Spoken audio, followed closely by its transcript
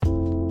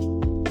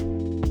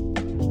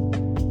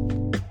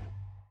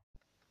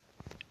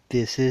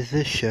This is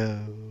the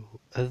show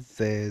of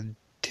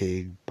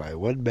venting by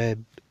one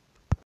man.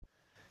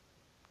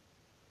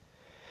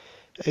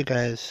 Hey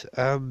guys,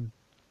 I'm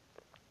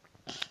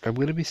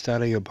gonna be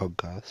starting a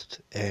podcast,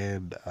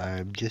 and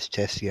I'm just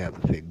testing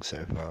out the thing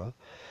so far.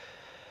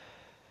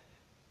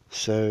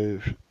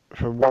 So,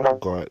 from what I've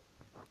got,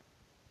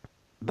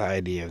 the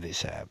idea of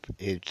this app,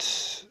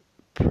 it's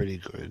pretty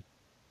good.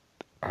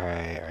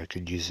 I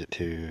could use it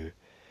to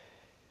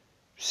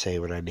say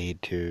what I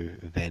need to,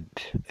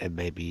 vent, and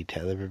maybe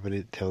tell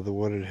the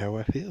world how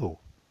I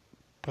feel.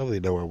 Probably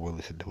no one will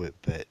listen to it,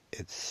 but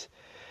it's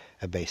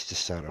a base to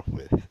start off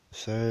with.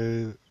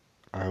 So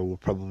I will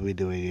probably be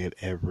doing it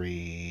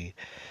every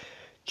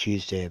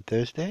Tuesday and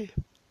Thursday,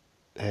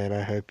 and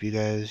I hope you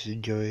guys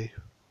enjoy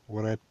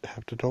what I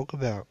have to talk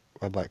about.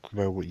 I'd like to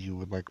know what you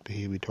would like to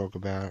hear me talk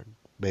about,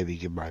 maybe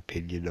give my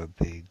opinion on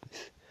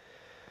things.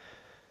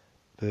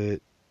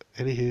 But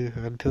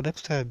anywho, until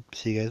next time,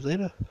 see you guys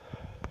later.